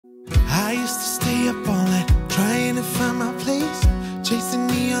I used to stay up all night trying to find my place, chasing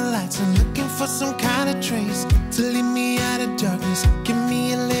neon lights and looking for some kind of trace to lead me out of darkness. Give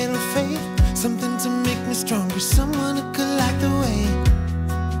me a little faith, something to make me stronger, someone who could light the way.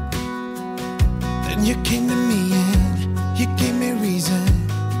 Then you came to me and you gave me reason.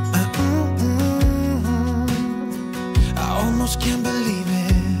 I almost can't believe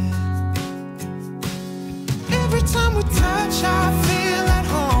it. Every time we touch, I feel at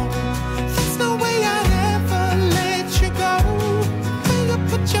home. There's no way I'd ever let you go. When you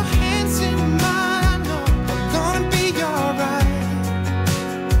put your hands in mine, I know I'm gonna be alright.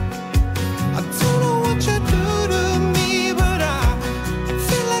 I don't know what you do to me, but I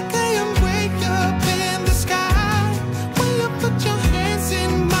feel like I am way up in the sky. When you put your hands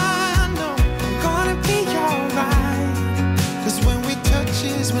in mine, I know I'm gonna be alright. 'Cause when we touch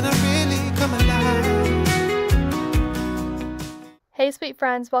is when I really come alive. Hey sweet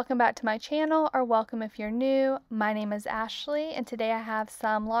friends, welcome back to my channel, or welcome if you're new. My name is Ashley and today I have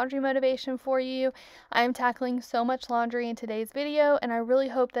some laundry motivation for you. I am tackling so much laundry in today's video and I really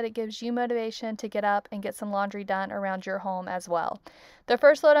hope that it gives you motivation to get up and get some laundry done around your home as well. The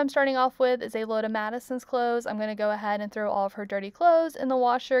first load I'm starting off with is a load of Madison's clothes. I'm going to go ahead and throw all of her dirty clothes in the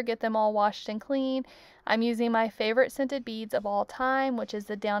washer, get them all washed and clean. I'm using my favorite scented beads of all time, which is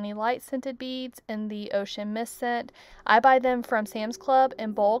the Downy Light scented beads in the Ocean Mist scent. I buy them from Sam's Club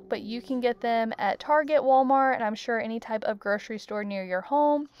in bulk, but you can get them at Target, Walmart, and I'm sure any type of grocery store near your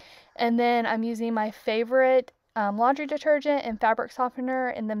home. And then I'm using my favorite laundry detergent and fabric softener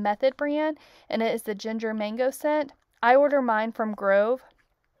in the Method brand, and it is the Ginger Mango scent. I order mine from Grove.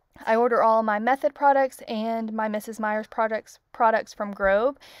 I order all of my Method products and my Mrs. Meyer's products from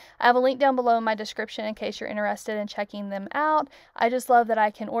Grove. I have a link down below in my description in case you're interested in checking them out. I just love that I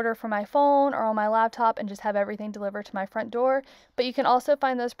can order from my phone or on my laptop and just have everything delivered to my front door. But you can also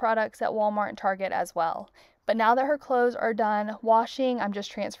find those products at Walmart and Target as well. But now that her clothes are done washing, I'm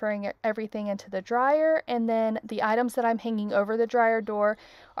just transferring everything into the dryer, and then the items that I'm hanging over the dryer door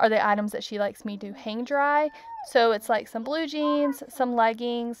are the items that she likes me to hang dry. So it's like some blue jeans, some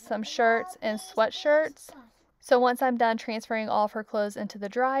leggings, some shirts, and sweatshirts. So once I'm done transferring all of her clothes into the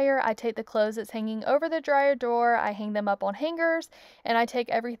dryer, I take the clothes that's hanging over the dryer door, I hang them up on hangers, and I take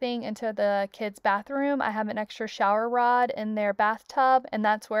everything into the kids' bathroom. I have an extra shower rod in their bathtub, and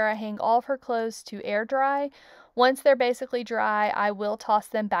that's where I hang all of her clothes to air dry. Once they're basically dry, I will toss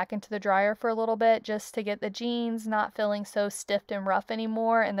them back into the dryer for a little bit just to get the jeans not feeling so stiff and rough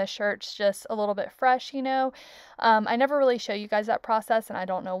anymore and the shirts just a little bit fresh, you know. I never really show you guys that process and I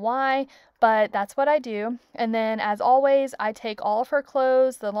don't know why, but that's what I do. And then as always, I take all of her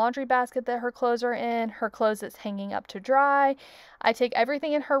clothes, the laundry basket that her clothes are in, her clothes that's hanging up to dry. I take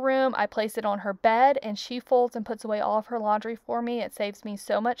everything in her room, I place it on her bed, and she folds and puts away all of her laundry for me. It saves me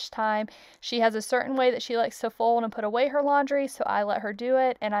so much time. She has a certain way that she likes to fold and put away her laundry, so I let her do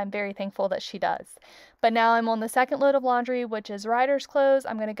it, and I'm very thankful that she does. But now I'm on the second load of laundry, which is Ryder's clothes.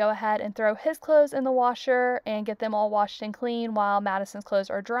 I'm going to go ahead and throw his clothes in the washer and get them all washed and clean while Madison's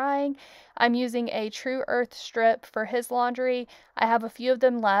clothes are drying. I'm using a True Earth strip for his laundry. I have a few of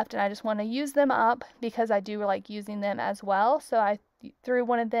them left and I just want to use them up because I do like using them as well. So I threw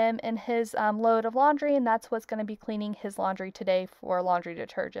one of them in his load of laundry, and that's what's going to be cleaning his laundry today for laundry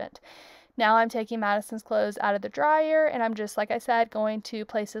detergent. Now I'm taking Madison's clothes out of the dryer, and I'm just, like I said, going to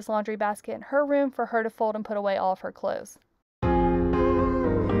place this laundry basket in her room for her to fold and put away all of her clothes.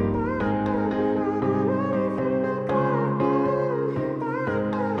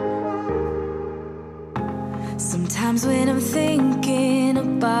 Sometimes when I'm thinking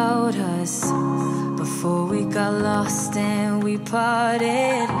about us, before we got lost and we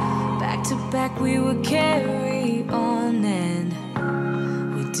parted, back to back we would carry on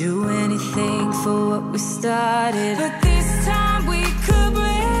and we'd do anything for what we started. But this time we could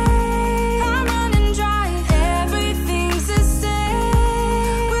break. I'm running dry, everything's the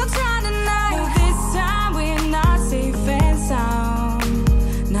same. We'll try tonight. This time we're not safe and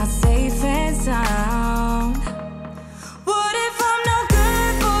sound, not safe and sound.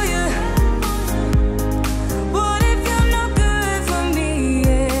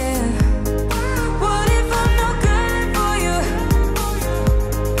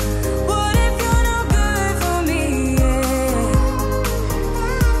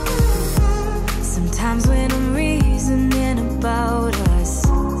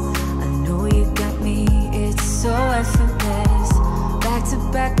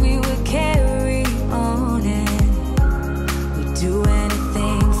 Back we would carry on and we'd do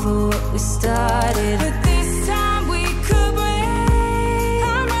anything for what we started. But this time we could break.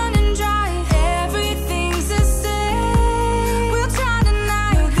 I'm running dry, everything's the same. We'll try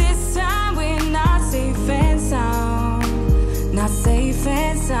tonight. This time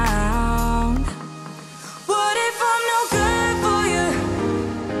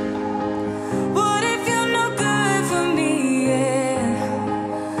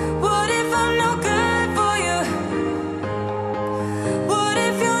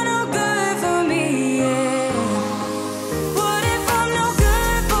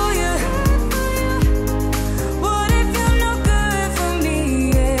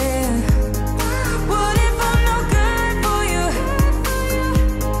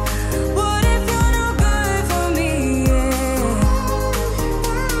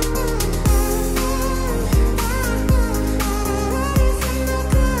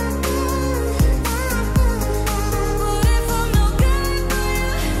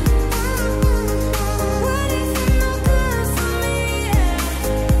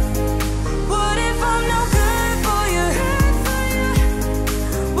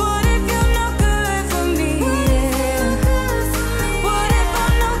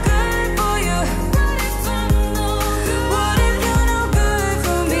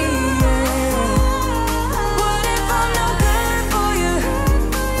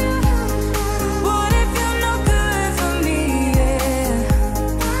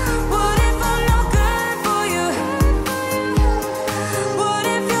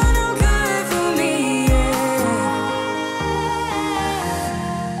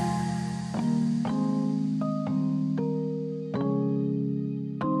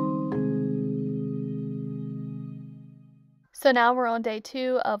So now we're on day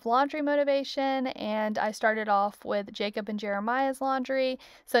 2 of laundry motivation, and I started off with Jacob and Jeremiah's laundry.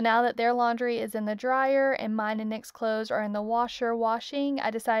 So now that their laundry is in the dryer and mine and Nick's clothes are in the washer washing,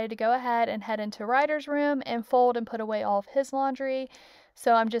 I decided to go ahead and head into Ryder's room and fold and put away all of his laundry.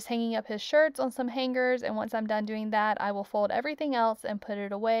 So I'm just hanging up his shirts on some hangers, and once I'm done doing that, I will fold everything else and put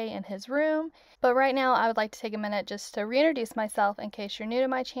it away in his room. But right now, I would like to take a minute just to reintroduce myself in case you're new to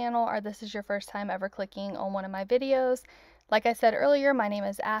my channel or this is your first time ever clicking on one of my videos. Like I said earlier, my name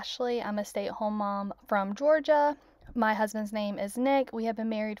is Ashley. I'm a stay-at-home mom from Georgia. My husband's name is Nick. We have been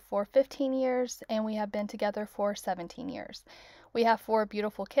married for 15 years and we have been together for 17 years. We have 4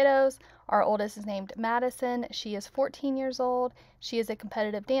 beautiful kiddos. Our oldest is named Madison. She is 14 years old. She is a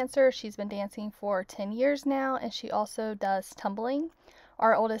competitive dancer. She's been dancing for 10 years now, and she also does tumbling.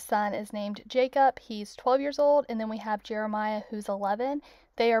 Our oldest son is named Jacob. He's 12 years old, and then we have Jeremiah, who's 11.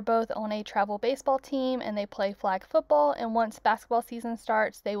 They are both on a travel baseball team, and they play flag football, and once basketball season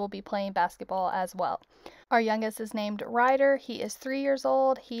starts, they will be playing basketball as well. Our youngest is named Ryder. He is 3 years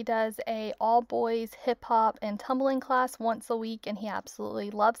old. He does a all-boys hip-hop and tumbling class once a week, and he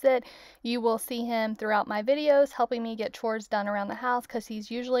absolutely loves it. You will see him throughout my videos helping me get chores done around the house because he's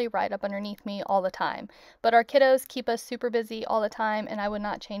usually right up underneath me all the time. But our kiddos keep us super busy all the time, and I would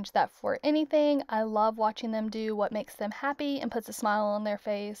not change that for anything. I love watching them do what makes them happy and puts a smile on their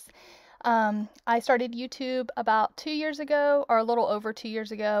face. I started YouTube about 2 years ago, or a little over 2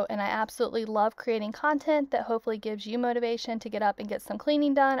 years ago, and I absolutely love creating content that hopefully gives you motivation to get up and get some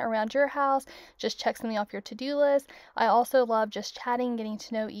cleaning done around your house, just check something off your to-do list. I also love just chatting, getting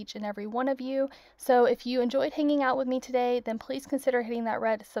to know each and every one of you. So if you enjoyed hanging out with me today, then please consider hitting that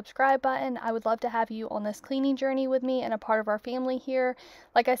red subscribe button. I would love to have you on this cleaning journey with me and a part of our family here.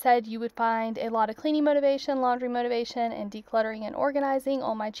 Like I said, you would find a lot of cleaning motivation, laundry motivation, and decluttering and organizing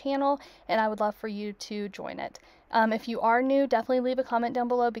on my channel, and I would love for you to join it. If you are new, definitely leave a comment down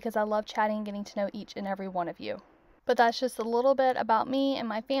below because I love chatting and getting to know each and every one of you. But that's just a little bit about me and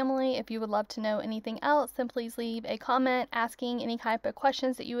my family. If you would love to know anything else, then please leave a comment asking any type of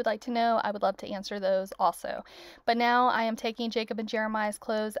questions that you would like to know. I would love to answer those also. But now I am taking Jacob and Jeremiah's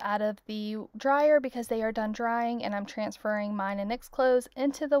clothes out of the dryer because they are done drying, and I'm transferring mine and Nick's clothes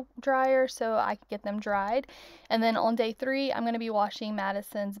into the dryer so I can get them dried. And then on day 3, I'm going to be washing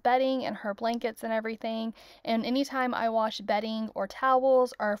Madison's bedding and her blankets and everything. And anytime I wash bedding or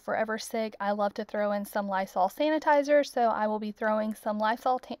towels or forever sick, I love to throw in some Lysol sanitizer. So I will be throwing some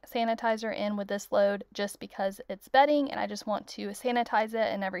Lysol sanitizer in with this load just because it's bedding and I just want to sanitize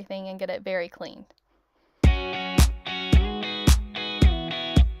it and everything and get it very clean.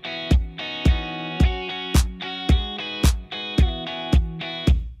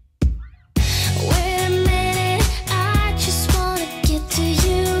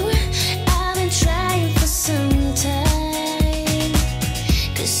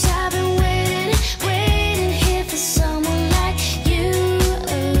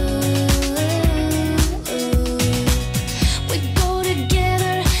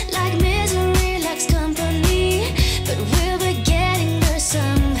 Together like misery, like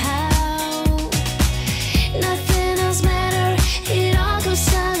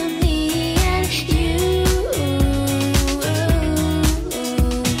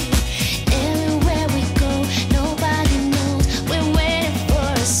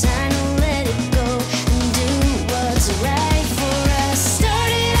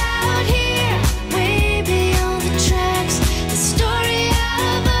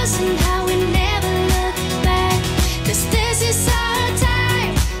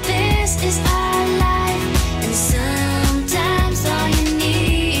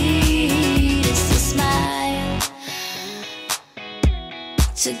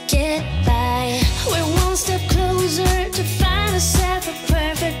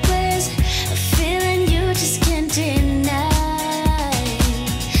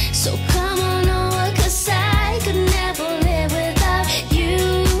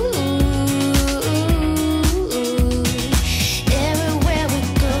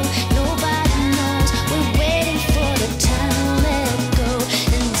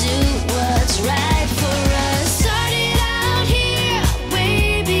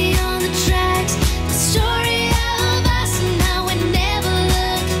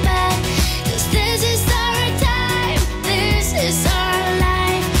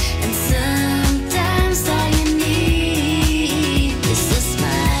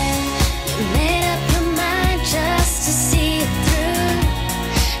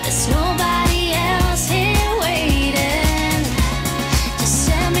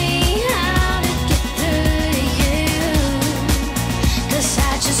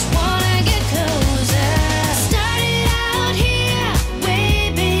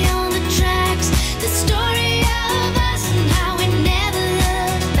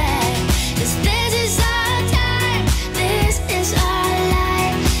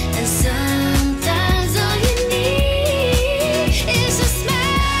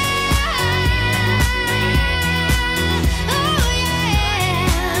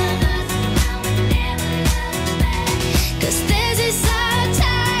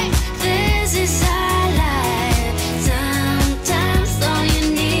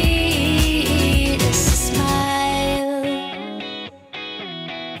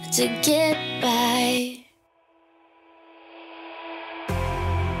to get by.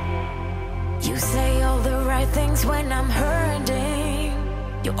 You say all the right things when I'm hurting.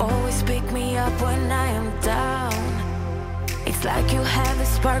 You always pick me up when I am down. It's like you have a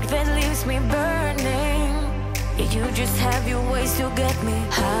spark that leaves me burning. Yeah, you just have your ways to get me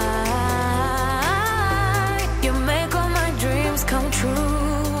high. You make all my dreams come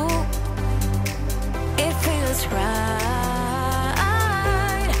true. It feels right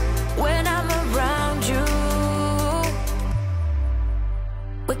when I'm around you.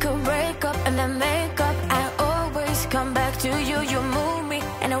 We could break up and then make up. I always come back to you. You move me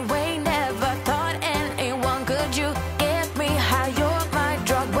in a way never thought anyone could. You get me high. You're my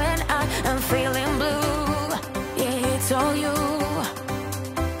drug when I am feeling blue. Yeah, it's all you,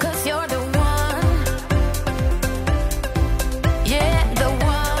 'cause you're the one. Yeah, the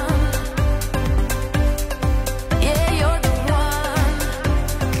one. Yeah, you're the one.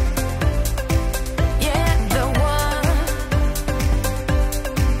 Yeah, the one.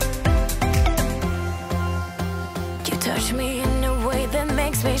 You touch me in a way that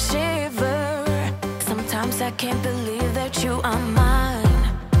makes me shiver. Sometimes I can't believe that you are mine.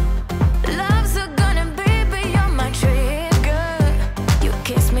 Love's gonna be beyond my trigger. You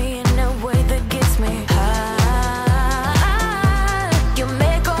kiss me in a way that gets me high. You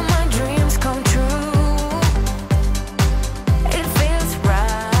make all my dreams come true. It feels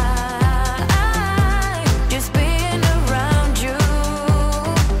right just being around you.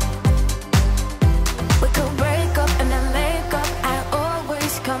 We could break up and then make up. I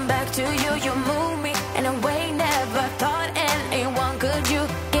always come back to you. You move me in a way never thought anyone could. You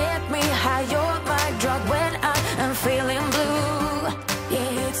get me high. You're my drug when I am feeling blue.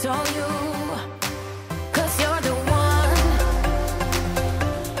 Yeah, it's all you, 'cause you're the one.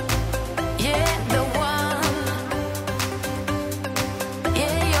 Yeah, the one.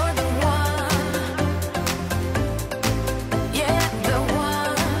 Yeah, you're the one. Yeah, the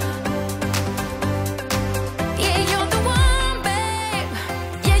one. Yeah, you're the one, babe.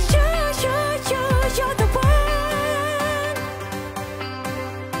 Yeah, you're the one.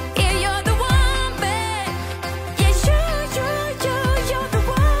 Yeah, you're the one, babe. Yeah, you're the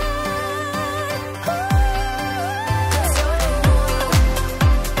one. Ooh. 'Cause you're the one.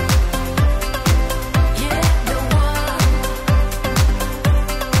 Yeah, the one.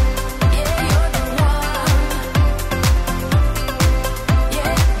 Yeah, you're the one.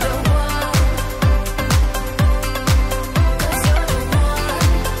 Yeah, the one. 'Cause you're the one.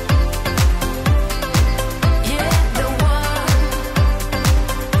 Yeah, the one.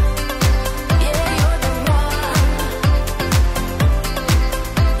 Yeah, you're the one.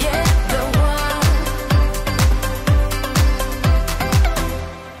 Yeah, the one.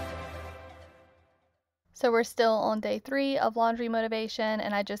 So we're still on day 3 of laundry motivation,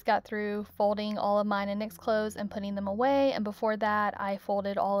 and I just got through folding all of mine and Nick's clothes and putting them away, and before that I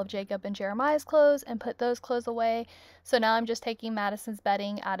folded all of Jacob and Jeremiah's clothes and put those clothes away. So now I'm just taking Madison's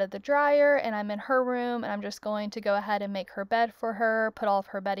bedding out of the dryer, and I'm in her room, and I'm just going to go ahead and make her bed for her, put all of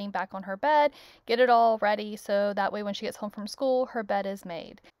her bedding back on her bed, get it all ready so that way when she gets home from school her bed is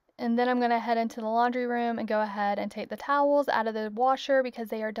made. And then I'm going to head into the laundry room and go ahead and take the towels out of the washer because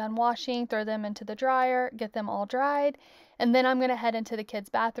they are done washing, throw them into the dryer, get them all dried. And then I'm going to head into the kids'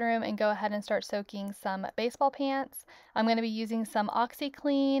 bathroom and go ahead and start soaking some baseball pants. I'm going to be using some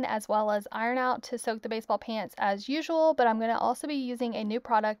OxiClean as well as Iron Out to soak the baseball pants as usual, but I'm going to also be using a new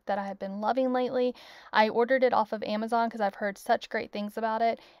product that I have been loving lately. I ordered it off of Amazon because I've heard such great things about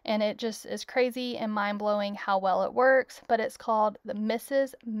it, and it just is crazy and mind-blowing how well it works, but it's called the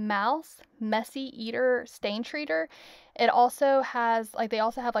Mrs. Mouse Messy Eater Stain Treater. It also has, they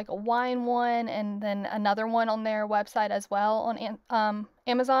also have a wine one and then another one on their website as well on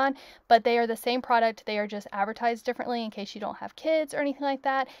Amazon, but they are the same product. They are just advertised differently in case you don't have kids or anything like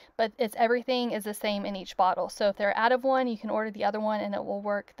that, but everything is the same in each bottle. So if they're out of one, you can order the other one and it will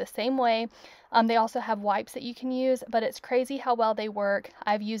work the same way. They also have wipes that you can use, but it's crazy how well they work.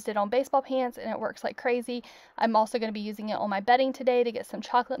 I've used it on baseball pants and it works like crazy. I'm also going to be using it on my bedding today to get some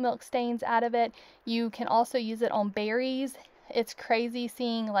chocolate milk stains out of it. You can also use it on berries. It's crazy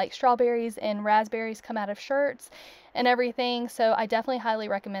seeing strawberries and raspberries come out of shirts and everything, so I definitely highly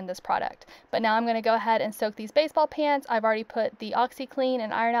recommend this product. But now I'm going to go ahead and soak these baseball pants. I've already put the OxiClean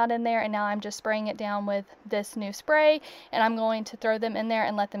and Iron Out in there, and now I'm just spraying it down with this new spray, and I'm going to throw them in there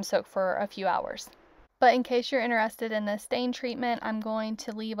and let them soak for a few hours. But in case you're interested in the stain treatment, I'm going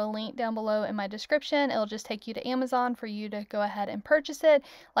to leave a link down below in my description. It'll just take you to Amazon for you to go ahead and purchase it.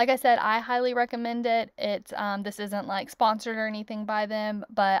 Like I said, I highly recommend it. This isn't like sponsored or anything by them,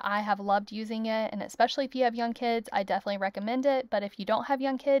 but I have loved using it, and especially if you have young kids, I definitely recommend it. But if you don't have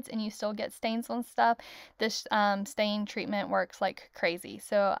young kids and you still get stains on stuff, this stain treatment works like crazy.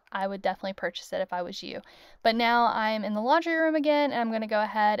 So I would definitely purchase it if I was you. But now I'm in the laundry room again, and I'm going to go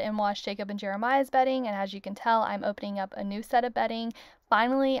ahead and wash Jacob and Jeremiah's bedding. And as you can tell, I'm opening up a new set of bedding.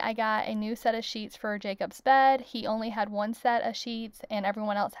 Finally, I got a new set of sheets for Jacob's bed. He only had one set of sheets and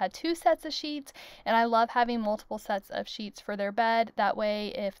everyone else had two sets of sheets. And I love having multiple sets of sheets for their bed. That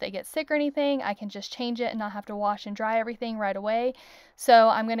way, if they get sick or anything, I can just change it and not have to wash and dry everything right away. So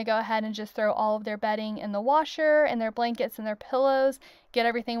I'm going to go ahead and just throw all of their bedding in the washer and their blankets and their pillows, get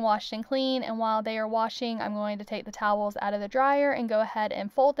everything washed and clean. And while they are washing, I'm going to take the towels out of the dryer and go ahead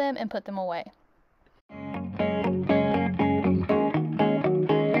and fold them and put them away.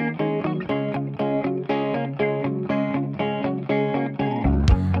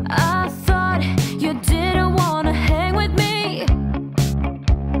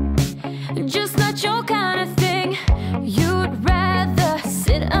 Just not your kind of thing. You'd rather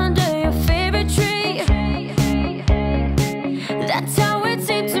sit under your favorite tree. That's how it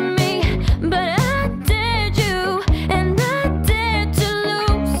seemed to me. But I dared you, and I dared to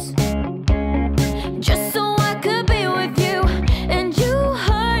lose. Just so I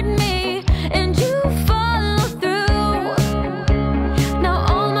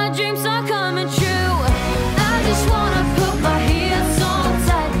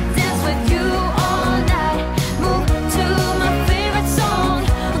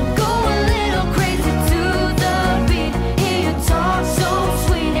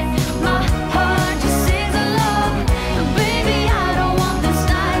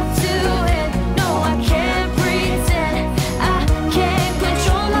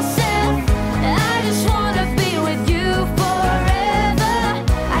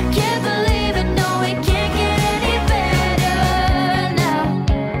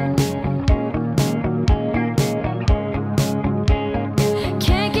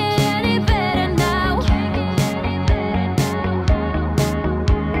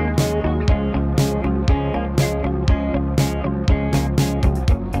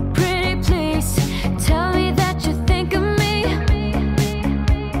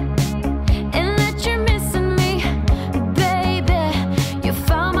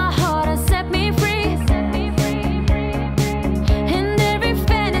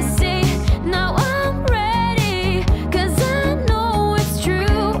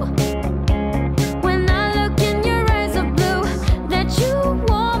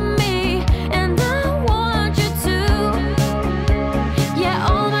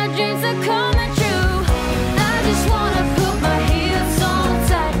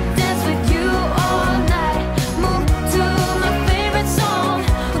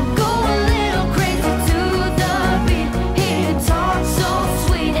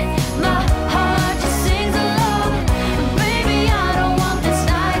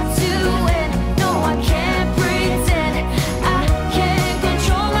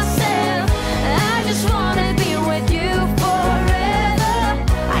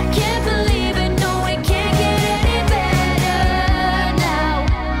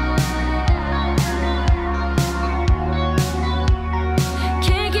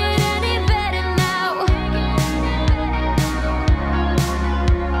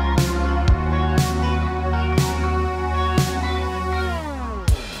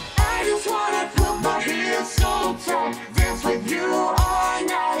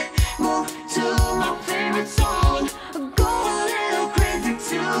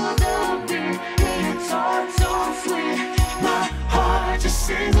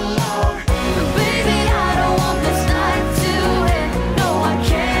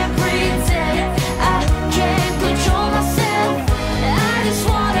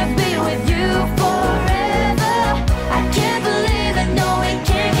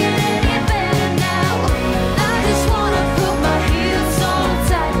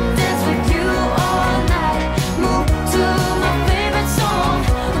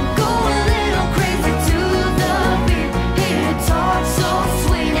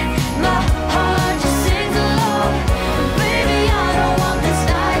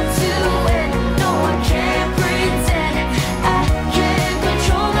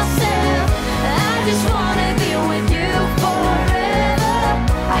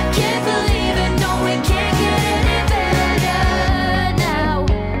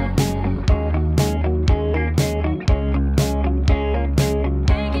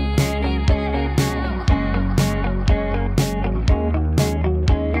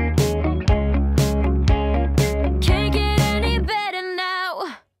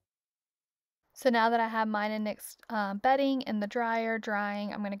So now that I have mine and Nick's bedding in the dryer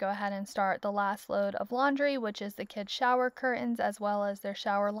drying, I'm going to go ahead and start the last load of laundry, which is the kids' shower curtains as well as their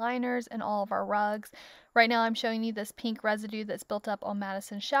shower liners and all of our rugs. Right now I'm showing you this pink residue that's built up on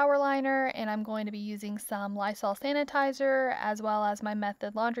Madison's shower liner, and I'm going to be using some Lysol sanitizer as well as my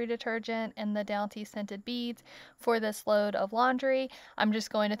Method laundry detergent and the Dainty scented beads for this load of laundry. I'm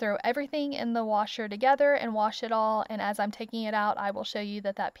just going to throw everything in the washer together and wash it all, and as I'm taking it out I will show you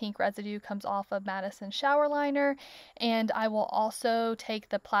that that pink residue comes off of Madison's shower liner, and I will also take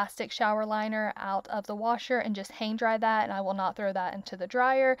the plastic shower liner out of the washer and just hang dry that, and I will not throw that into the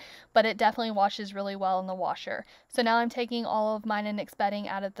dryer, but it definitely washes really well in the washer. So now I'm taking all of mine and Nick's bedding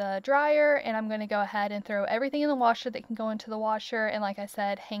out of the dryer, and I'm going to go ahead and throw everything in the washer that can go into the washer, and like I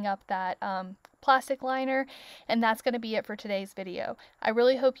said, hang up that plastic liner, and that's going to be it for today's video. I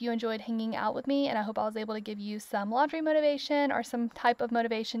really hope you enjoyed hanging out with me, and I hope I was able to give you some laundry motivation or some type of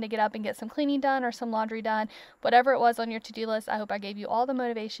motivation to get up and get some cleaning done or some laundry done. Whatever it was on your to-do list, I hope I gave you all the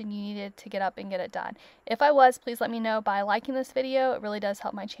motivation you needed to get up and get it done. If I was, please let me know by liking this video. It really does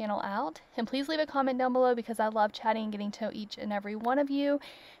help my channel out. And please leave a comment down below because I love chatting and getting to know each and every one of you.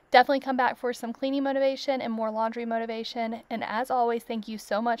 Definitely come back for some cleaning motivation and more laundry motivation. And as always, thank you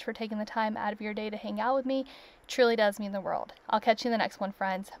so much for taking the time out of your day to hang out with me. It truly does mean the world. I'll catch you in the next one,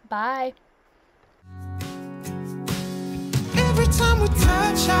 friends. Bye. Every time we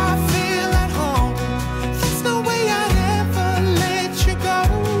touch, I feel at home. There's no way I'd ever let you go.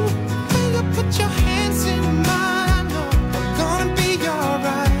 When you put your hands in mine, I know I'm gonna be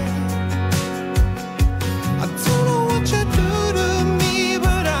alright. I don't know what you do to me,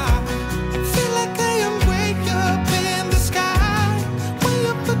 but I feel like I am way up in the sky. When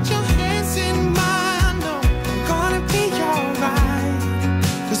you put your hands in mine, I know I'm gonna be alright.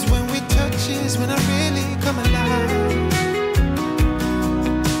 'Cause when we touch is when I really come alive.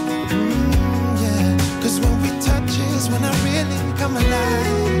 When we touch is when I really come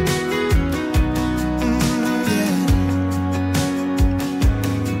alive.